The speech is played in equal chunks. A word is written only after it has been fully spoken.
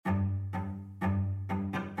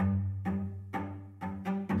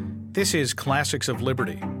This is Classics of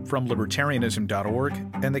Liberty from Libertarianism.org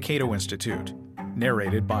and the Cato Institute,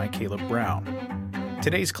 narrated by Caleb Brown.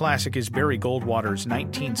 Today's classic is Barry Goldwater's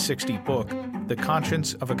 1960 book, The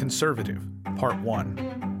Conscience of a Conservative, Part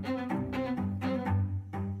 1.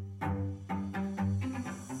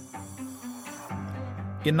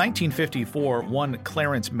 In 1954, one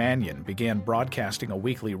Clarence Mannion began broadcasting a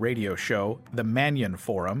weekly radio show, The Mannion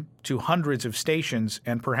Forum, to hundreds of stations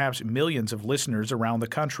and perhaps millions of listeners around the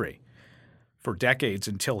country. For decades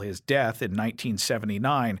until his death in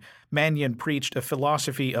 1979, Mannion preached a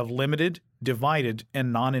philosophy of limited, divided,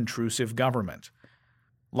 and non-intrusive government.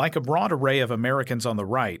 Like a broad array of Americans on the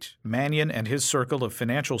right, Mannion and his circle of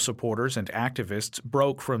financial supporters and activists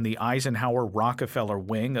broke from the Eisenhower-Rockefeller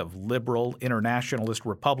wing of liberal internationalist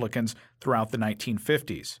Republicans throughout the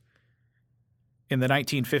 1950s. In the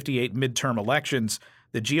 1958 midterm elections,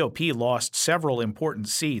 the GOP lost several important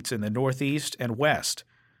seats in the Northeast and West.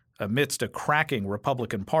 Amidst a cracking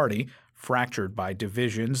Republican Party, fractured by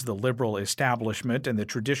divisions, the liberal establishment, and the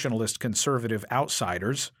traditionalist conservative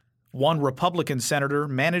outsiders, one Republican senator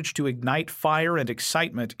managed to ignite fire and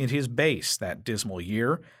excitement in his base that dismal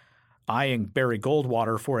year. Eyeing Barry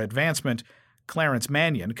Goldwater for advancement, Clarence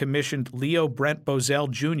Mannion commissioned Leo Brent Bozell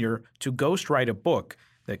Jr. to ghostwrite a book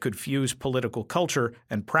that could fuse political culture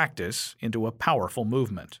and practice into a powerful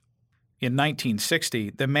movement. In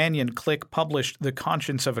 1960, the Mannion clique published The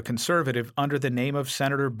Conscience of a Conservative under the name of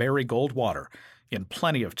Senator Barry Goldwater, in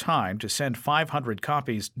plenty of time to send 500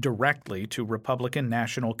 copies directly to Republican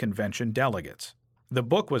National Convention delegates. The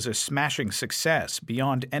book was a smashing success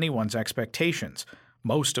beyond anyone's expectations,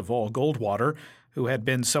 most of all Goldwater, who had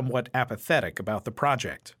been somewhat apathetic about the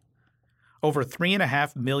project. Over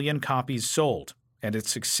 3.5 million copies sold, and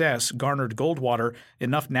its success garnered Goldwater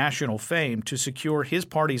enough national fame to secure his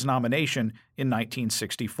party's nomination in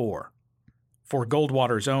 1964. For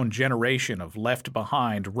Goldwater's own generation of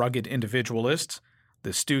left-behind, rugged individualists,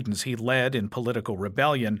 the students he led in political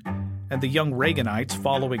rebellion, and the young Reaganites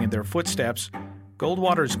following in their footsteps,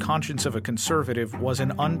 Goldwater's Conscience of a Conservative was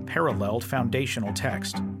an unparalleled foundational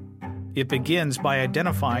text. It begins by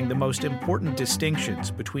identifying the most important distinctions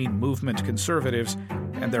between movement conservatives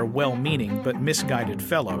and their well-meaning but misguided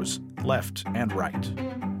fellows, left and right.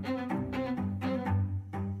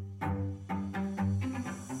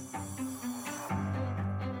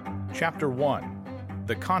 Chapter 1.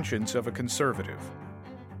 The Conscience of a Conservative.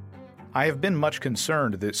 I have been much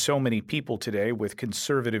concerned that so many people today with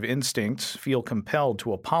conservative instincts feel compelled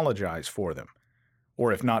to apologize for them,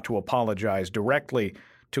 or if not to apologize directly,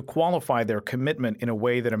 to qualify their commitment in a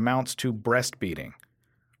way that amounts to breastbeating.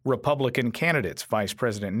 Republican candidates, Vice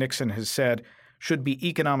President Nixon has said, should be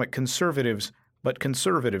economic conservatives, but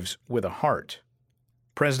conservatives with a heart.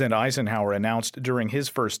 President Eisenhower announced during his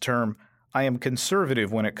first term, "I am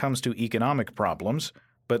conservative when it comes to economic problems,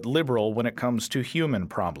 but liberal when it comes to human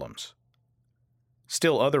problems."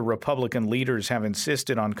 Still, other Republican leaders have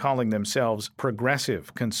insisted on calling themselves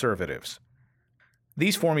progressive conservatives.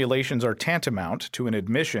 These formulations are tantamount to an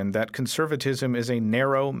admission that conservatism is a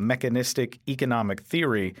narrow, mechanistic economic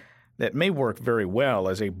theory that may work very well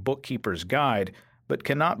as a bookkeeper's guide, but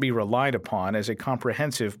cannot be relied upon as a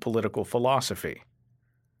comprehensive political philosophy.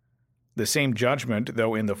 The same judgment,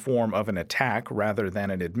 though in the form of an attack rather than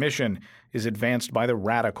an admission, is advanced by the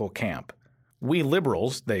radical camp. We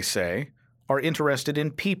liberals, they say, are interested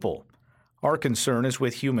in people. Our concern is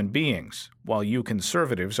with human beings, while you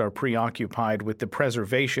conservatives are preoccupied with the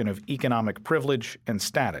preservation of economic privilege and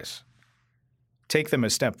status. Take them a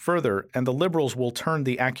step further, and the liberals will turn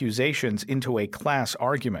the accusations into a class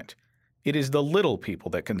argument. It is the little people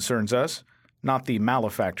that concerns us, not the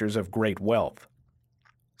malefactors of great wealth.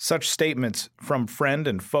 Such statements from friend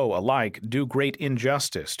and foe alike do great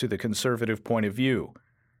injustice to the conservative point of view.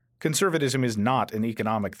 Conservatism is not an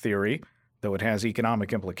economic theory, though it has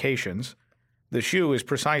economic implications. The shoe is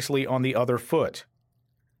precisely on the other foot.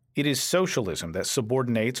 It is socialism that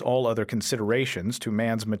subordinates all other considerations to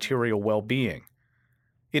man's material well-being.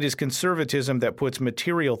 It is conservatism that puts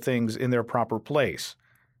material things in their proper place,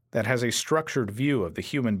 that has a structured view of the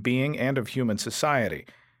human being and of human society,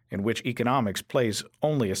 in which economics plays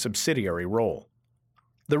only a subsidiary role.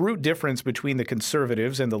 The root difference between the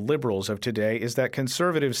conservatives and the liberals of today is that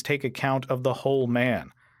conservatives take account of the whole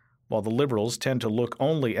man, while the liberals tend to look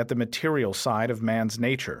only at the material side of man's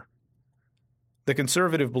nature. The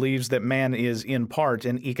conservative believes that man is in part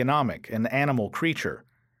an economic, an animal creature,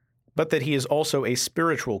 but that he is also a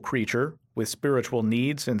spiritual creature with spiritual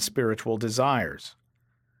needs and spiritual desires.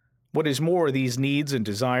 What is more, these needs and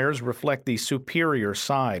desires reflect the superior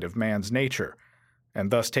side of man's nature,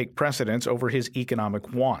 and thus take precedence over his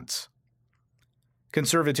economic wants.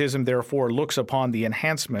 Conservatism, therefore, looks upon the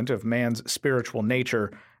enhancement of man's spiritual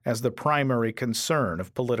nature as the primary concern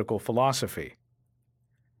of political philosophy.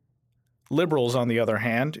 Liberals, on the other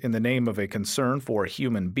hand, in the name of a concern for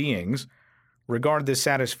human beings, regard the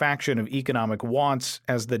satisfaction of economic wants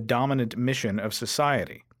as the dominant mission of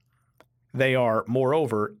society. They are,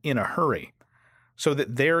 moreover, in a hurry, so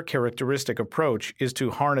that their characteristic approach is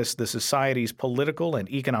to harness the society's political and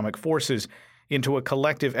economic forces into a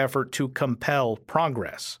collective effort to compel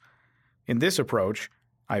progress. In this approach,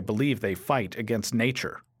 I believe they fight against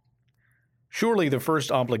nature. Surely the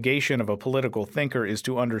first obligation of a political thinker is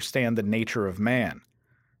to understand the nature of man.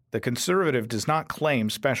 The conservative does not claim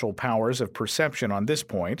special powers of perception on this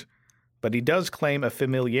point, but he does claim a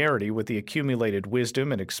familiarity with the accumulated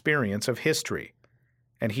wisdom and experience of history,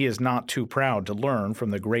 and he is not too proud to learn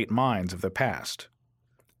from the great minds of the past.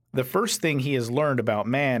 The first thing he has learned about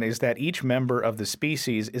man is that each member of the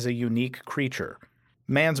species is a unique creature.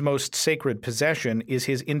 Man's most sacred possession is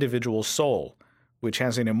his individual soul, which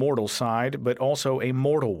has an immortal side but also a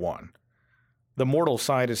mortal one. The mortal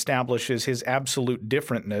side establishes his absolute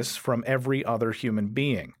differentness from every other human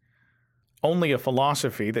being. Only a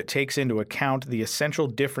philosophy that takes into account the essential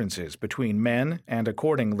differences between men and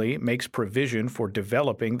accordingly makes provision for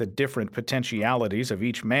developing the different potentialities of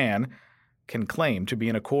each man can claim to be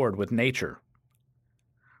in accord with nature.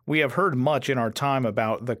 We have heard much in our time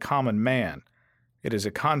about the common man. It is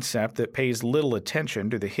a concept that pays little attention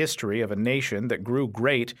to the history of a nation that grew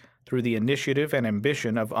great through the initiative and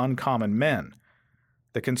ambition of uncommon men.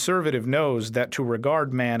 The conservative knows that to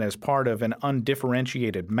regard man as part of an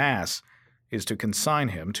undifferentiated mass is to consign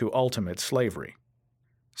him to ultimate slavery.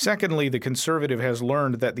 Secondly, the conservative has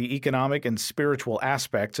learned that the economic and spiritual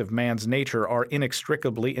aspects of man's nature are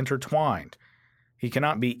inextricably intertwined. He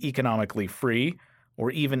cannot be economically free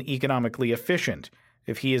or even economically efficient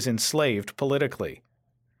if he is enslaved politically.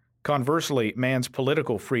 Conversely, man's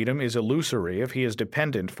political freedom is illusory if he is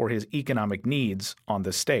dependent for his economic needs on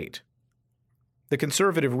the state. The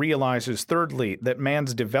conservative realizes, thirdly, that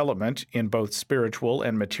man's development in both spiritual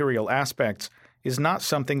and material aspects is not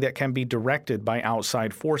something that can be directed by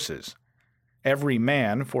outside forces. Every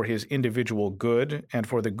man, for his individual good and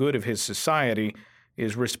for the good of his society,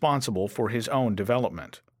 is responsible for his own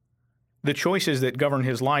development. The choices that govern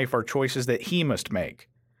his life are choices that he must make.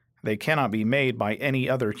 They cannot be made by any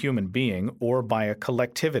other human being or by a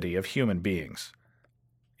collectivity of human beings.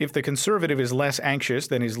 If the conservative is less anxious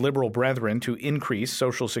than his liberal brethren to increase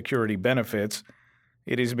Social Security benefits,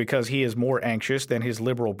 it is because he is more anxious than his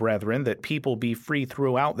liberal brethren that people be free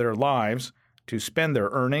throughout their lives to spend their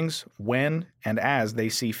earnings when and as they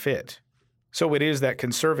see fit. So it is that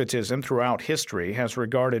conservatism throughout history has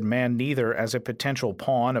regarded man neither as a potential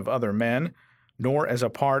pawn of other men, nor as a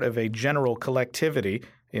part of a general collectivity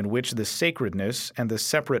in which the sacredness and the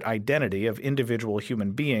separate identity of individual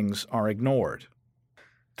human beings are ignored.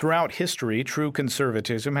 Throughout history, true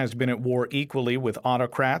conservatism has been at war equally with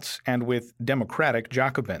autocrats and with democratic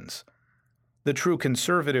Jacobins. The true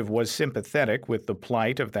conservative was sympathetic with the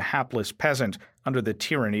plight of the hapless peasant under the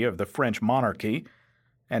tyranny of the French monarchy,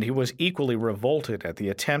 and he was equally revolted at the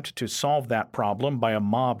attempt to solve that problem by a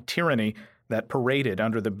mob tyranny that paraded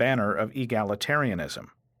under the banner of egalitarianism.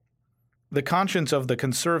 The conscience of the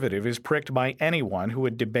conservative is pricked by anyone who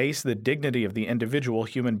would debase the dignity of the individual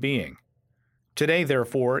human being. Today,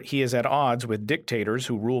 therefore, he is at odds with dictators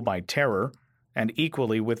who rule by terror, and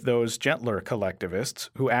equally with those gentler collectivists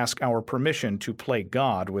who ask our permission to play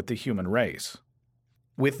God with the human race.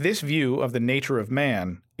 With this view of the nature of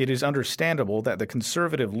man, it is understandable that the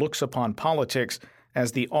conservative looks upon politics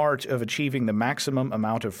as the art of achieving the maximum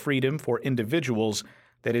amount of freedom for individuals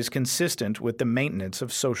that is consistent with the maintenance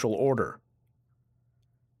of social order.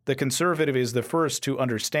 The conservative is the first to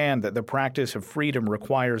understand that the practice of freedom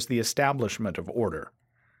requires the establishment of order.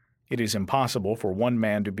 It is impossible for one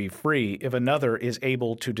man to be free if another is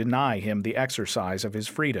able to deny him the exercise of his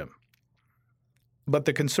freedom. But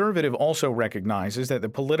the conservative also recognizes that the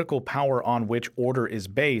political power on which order is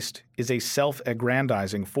based is a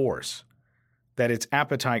self-aggrandizing force, that its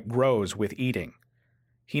appetite grows with eating.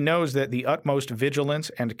 He knows that the utmost vigilance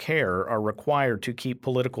and care are required to keep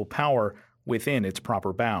political power within its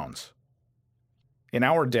proper bounds. In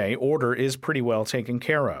our day, order is pretty well taken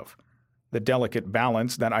care of. The delicate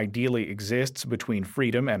balance that ideally exists between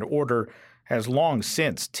freedom and order has long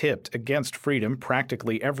since tipped against freedom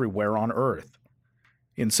practically everywhere on earth.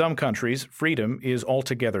 In some countries, freedom is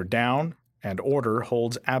altogether down, and order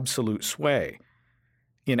holds absolute sway.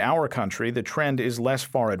 In our country, the trend is less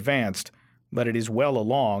far advanced, but it is well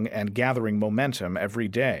along and gathering momentum every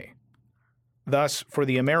day. Thus, for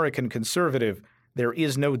the American conservative, There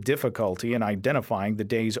is no difficulty in identifying the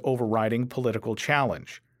day's overriding political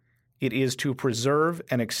challenge. It is to preserve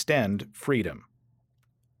and extend freedom.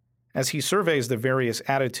 As he surveys the various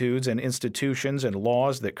attitudes and institutions and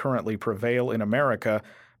laws that currently prevail in America,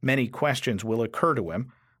 many questions will occur to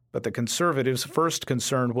him, but the conservatives' first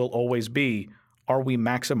concern will always be, are we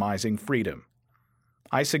maximizing freedom?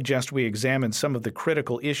 I suggest we examine some of the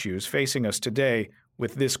critical issues facing us today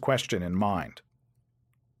with this question in mind.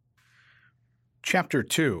 Chapter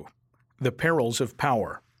 2. The Perils of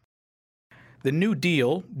Power. The New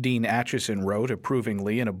Deal, Dean Acheson wrote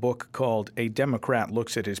approvingly in a book called A Democrat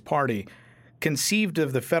Looks at His Party, conceived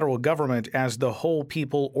of the federal government as the whole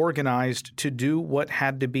people organized to do what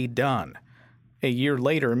had to be done. A year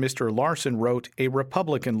later, Mr. Larson wrote A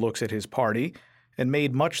Republican Looks at His Party and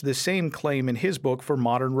made much the same claim in his book for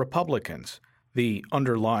modern Republicans. The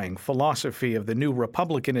underlying philosophy of the new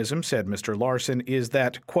republicanism, said Mr. Larson, is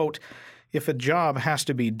that, quote, if a job has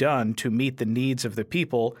to be done to meet the needs of the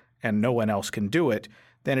people and no one else can do it,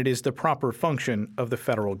 then it is the proper function of the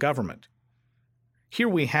federal government. Here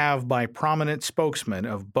we have, by prominent spokesmen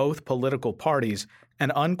of both political parties,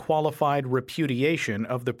 an unqualified repudiation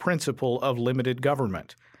of the principle of limited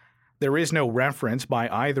government. There is no reference by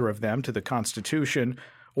either of them to the Constitution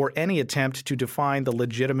or any attempt to define the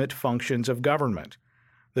legitimate functions of government.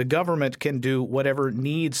 The government can do whatever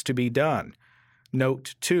needs to be done.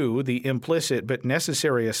 Note, too, the implicit but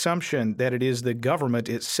necessary assumption that it is the government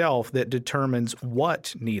itself that determines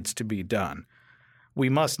what needs to be done. We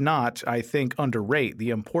must not, I think, underrate the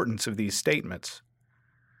importance of these statements.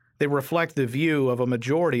 They reflect the view of a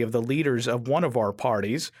majority of the leaders of one of our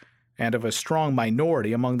parties and of a strong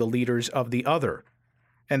minority among the leaders of the other,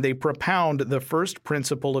 and they propound the first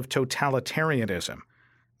principle of totalitarianism,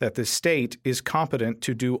 that the state is competent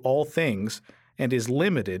to do all things and is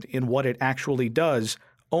limited in what it actually does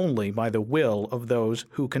only by the will of those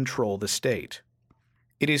who control the state.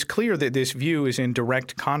 It is clear that this view is in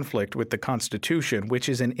direct conflict with the Constitution, which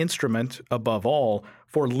is an instrument, above all,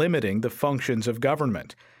 for limiting the functions of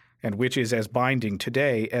government, and which is as binding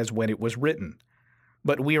today as when it was written.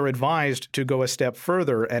 But we are advised to go a step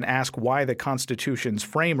further and ask why the Constitution's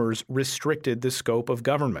framers restricted the scope of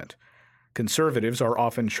government. Conservatives are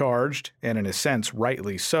often charged, and in a sense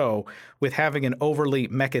rightly so, with having an overly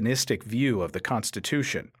mechanistic view of the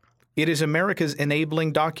Constitution. It is America's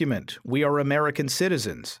enabling document. We are American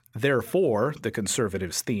citizens. Therefore, the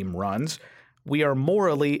conservatives' theme runs, we are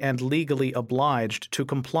morally and legally obliged to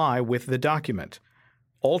comply with the document.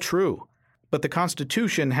 All true. But the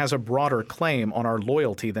Constitution has a broader claim on our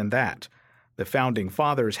loyalty than that. The Founding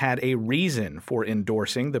Fathers had a reason for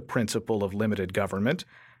endorsing the principle of limited government,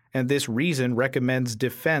 and this reason recommends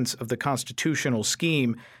defense of the constitutional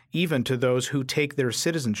scheme even to those who take their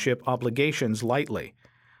citizenship obligations lightly.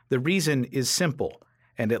 The reason is simple,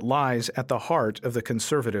 and it lies at the heart of the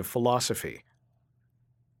conservative philosophy.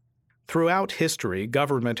 Throughout history,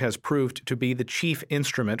 government has proved to be the chief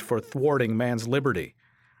instrument for thwarting man's liberty.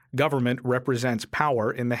 Government represents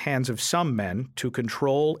power in the hands of some men to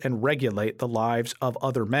control and regulate the lives of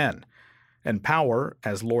other men. And power,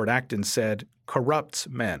 as Lord Acton said, corrupts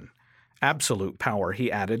men. Absolute power,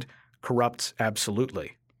 he added, corrupts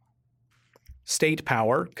absolutely. State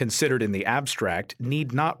power, considered in the abstract,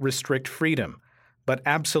 need not restrict freedom, but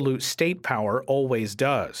absolute state power always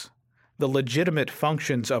does. The legitimate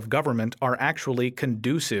functions of government are actually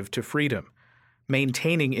conducive to freedom.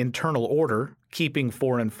 Maintaining internal order, keeping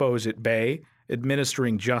foreign foes at bay,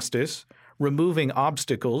 administering justice, removing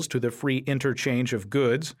obstacles to the free interchange of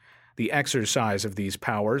goods, the exercise of these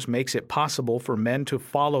powers makes it possible for men to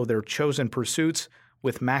follow their chosen pursuits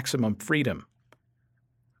with maximum freedom.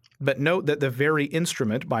 But note that the very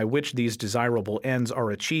instrument by which these desirable ends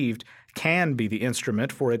are achieved can be the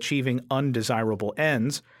instrument for achieving undesirable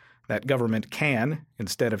ends, that government can,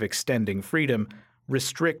 instead of extending freedom,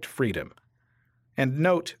 restrict freedom. And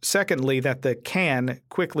note, secondly, that the can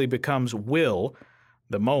quickly becomes will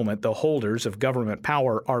the moment the holders of government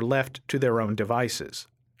power are left to their own devices.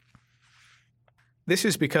 This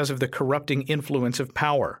is because of the corrupting influence of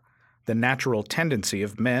power, the natural tendency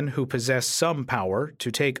of men who possess some power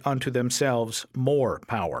to take unto themselves more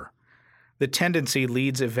power. The tendency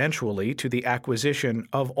leads eventually to the acquisition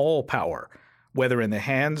of all power, whether in the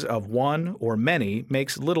hands of one or many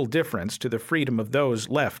makes little difference to the freedom of those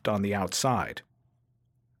left on the outside.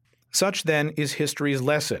 Such then is history's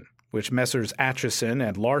lesson, which Messrs. Acheson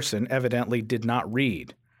and Larson evidently did not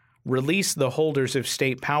read. Release the holders of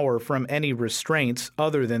state power from any restraints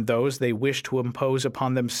other than those they wish to impose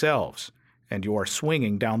upon themselves, and you are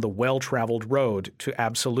swinging down the well-traveled road to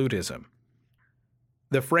absolutism.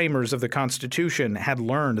 The framers of the Constitution had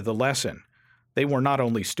learned the lesson. They were not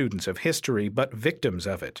only students of history, but victims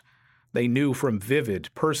of it. They knew from vivid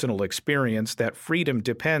personal experience that freedom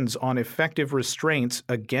depends on effective restraints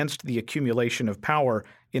against the accumulation of power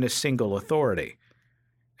in a single authority.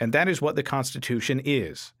 And that is what the Constitution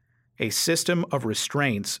is: a system of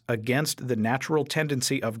restraints against the natural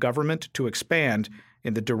tendency of government to expand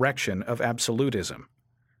in the direction of absolutism.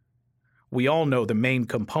 We all know the main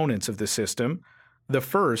components of the system. The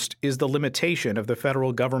first is the limitation of the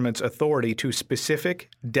federal government's authority to specific,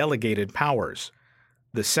 delegated powers.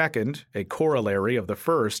 The second, a corollary of the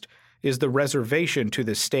first, is the reservation to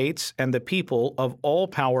the states and the people of all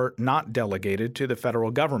power not delegated to the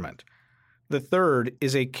federal government. The third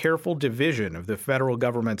is a careful division of the federal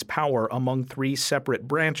government's power among three separate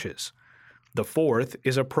branches. The fourth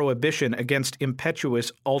is a prohibition against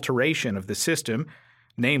impetuous alteration of the system,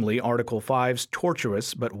 namely Article 5's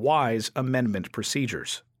tortuous but wise amendment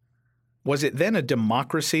procedures. Was it then a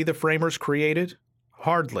democracy the framers created?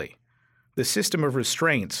 Hardly. The system of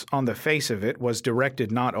restraints, on the face of it, was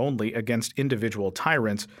directed not only against individual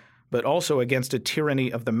tyrants, but also against a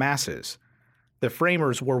tyranny of the masses. The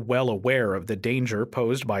framers were well aware of the danger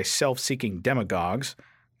posed by self-seeking demagogues,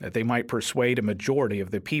 that they might persuade a majority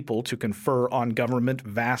of the people to confer on government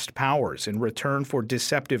vast powers in return for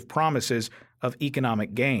deceptive promises of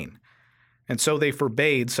economic gain. And so they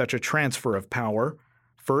forbade such a transfer of power,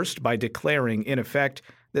 first by declaring, in effect,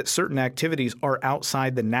 that certain activities are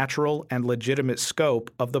outside the natural and legitimate scope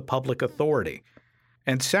of the public authority,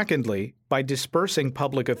 and secondly, by dispersing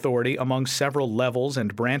public authority among several levels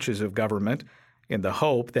and branches of government in the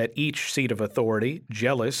hope that each seat of authority,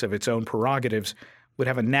 jealous of its own prerogatives, would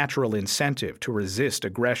have a natural incentive to resist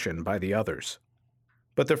aggression by the others.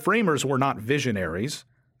 But the framers were not visionaries.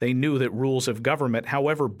 They knew that rules of government,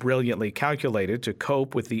 however brilliantly calculated to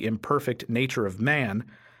cope with the imperfect nature of man,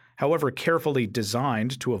 however carefully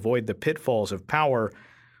designed to avoid the pitfalls of power,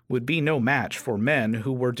 would be no match for men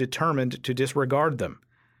who were determined to disregard them.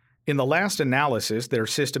 In the last analysis, their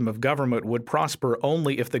system of government would prosper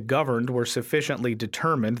only if the governed were sufficiently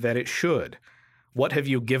determined that it should. "What have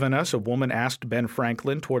you given us?" a woman asked Ben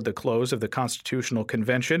Franklin toward the close of the Constitutional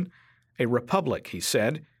Convention. "A republic," he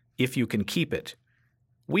said, "if you can keep it."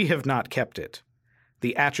 We have not kept it.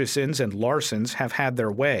 The Atchisons and Larsons have had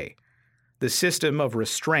their way. The system of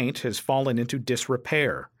restraint has fallen into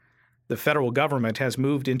disrepair. The federal government has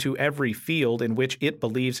moved into every field in which it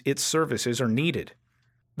believes its services are needed.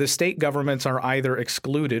 The state governments are either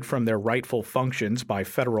excluded from their rightful functions by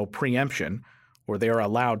federal preemption, or they are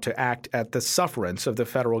allowed to act at the sufferance of the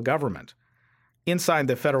federal government. Inside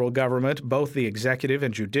the federal government, both the executive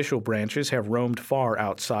and judicial branches have roamed far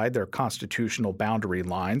outside their constitutional boundary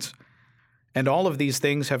lines. And all of these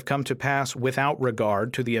things have come to pass without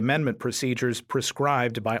regard to the amendment procedures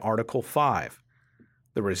prescribed by Article 5.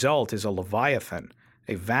 The result is a leviathan,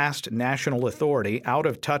 a vast national authority out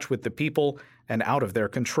of touch with the people and out of their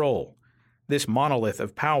control. This monolith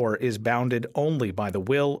of power is bounded only by the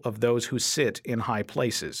will of those who sit in high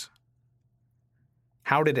places.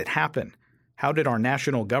 How did it happen? How did our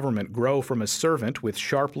national government grow from a servant with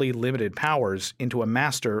sharply limited powers into a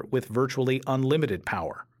master with virtually unlimited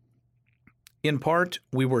power? In part,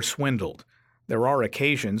 we were swindled. There are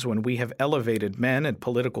occasions when we have elevated men and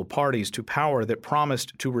political parties to power that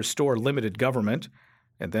promised to restore limited government,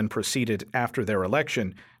 and then proceeded, after their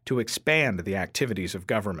election, to expand the activities of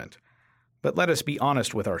government. But let us be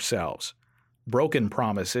honest with ourselves. Broken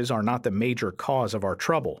promises are not the major cause of our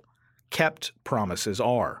trouble. Kept promises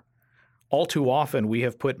are. All too often we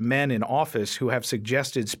have put men in office who have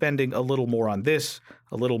suggested spending a little more on this,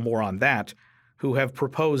 a little more on that, who have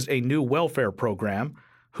proposed a new welfare program,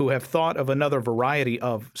 who have thought of another variety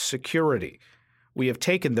of security. We have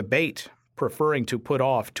taken the bait, preferring to put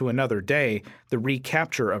off to another day the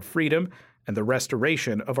recapture of freedom and the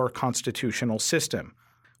restoration of our constitutional system.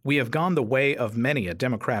 We have gone the way of many a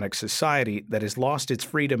democratic society that has lost its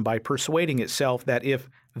freedom by persuading itself that if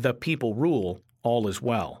the people rule, all is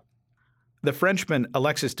well. The Frenchman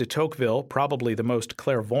Alexis de Tocqueville, probably the most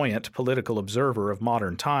clairvoyant political observer of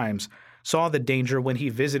modern times, saw the danger when he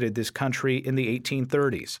visited this country in the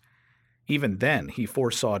 1830s. Even then, he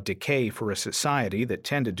foresaw decay for a society that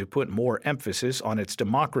tended to put more emphasis on its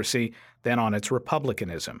democracy than on its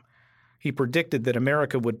republicanism. He predicted that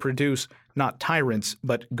America would produce not tyrants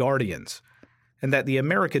but guardians, and that the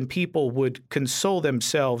American people would console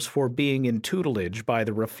themselves for being in tutelage by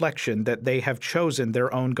the reflection that they have chosen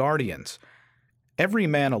their own guardians. Every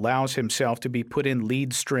man allows himself to be put in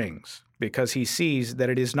lead strings, because he sees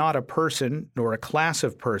that it is not a person nor a class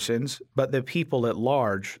of persons, but the people at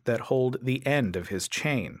large that hold the end of his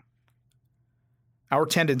chain. Our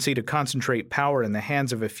tendency to concentrate power in the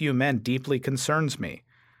hands of a few men deeply concerns me.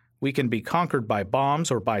 We can be conquered by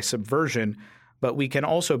bombs or by subversion, but we can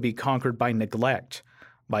also be conquered by neglect,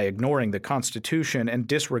 by ignoring the Constitution and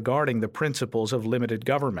disregarding the principles of limited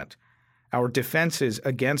government. Our defenses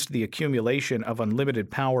against the accumulation of unlimited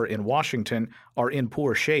power in Washington are in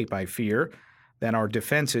poor shape, I fear, than our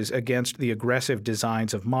defenses against the aggressive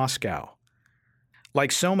designs of Moscow.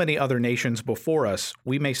 Like so many other nations before us,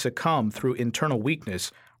 we may succumb through internal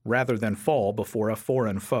weakness rather than fall before a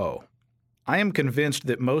foreign foe. I am convinced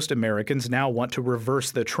that most Americans now want to reverse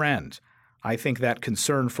the trend. I think that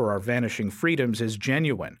concern for our vanishing freedoms is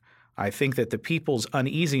genuine. I think that the people's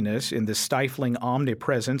uneasiness in the stifling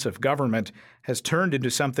omnipresence of government has turned into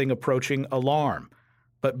something approaching alarm.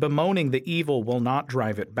 But bemoaning the evil will not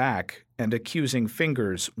drive it back, and accusing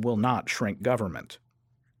fingers will not shrink government.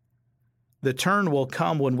 The turn will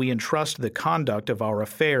come when we entrust the conduct of our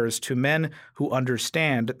affairs to men who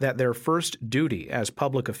understand that their first duty as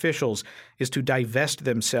public officials is to divest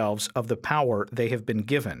themselves of the power they have been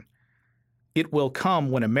given. It will come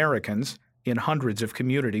when Americans, in hundreds of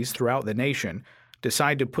communities throughout the nation,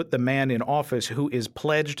 decide to put the man in office who is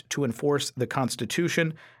pledged to enforce the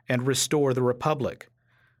Constitution and restore the Republic,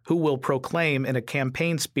 who will proclaim in a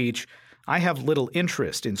campaign speech, "I have little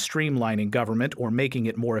interest in streamlining government or making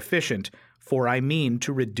it more efficient, for I mean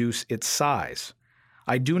to reduce its size.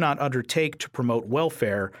 I do not undertake to promote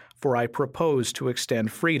welfare, for I propose to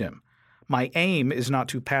extend freedom. My aim is not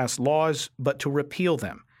to pass laws, but to repeal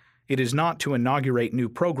them. It is not to inaugurate new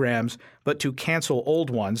programs, but to cancel old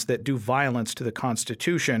ones that do violence to the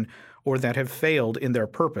Constitution or that have failed in their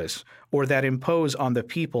purpose, or that impose on the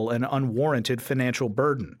people an unwarranted financial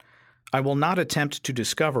burden. I will not attempt to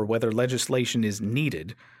discover whether legislation is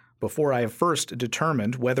needed before I have first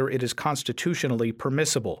determined whether it is constitutionally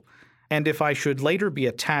permissible, and if I should later be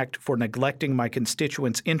attacked for neglecting my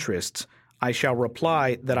constituents' interests, I shall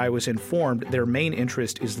reply that I was informed their main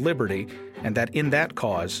interest is liberty, and that in that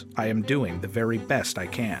cause I am doing the very best I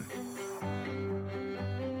can."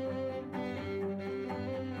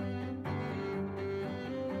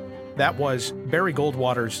 That was Barry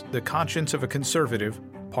Goldwater's The Conscience of a Conservative,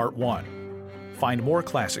 Part 1. Find more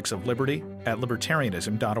classics of liberty at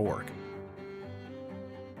libertarianism.org.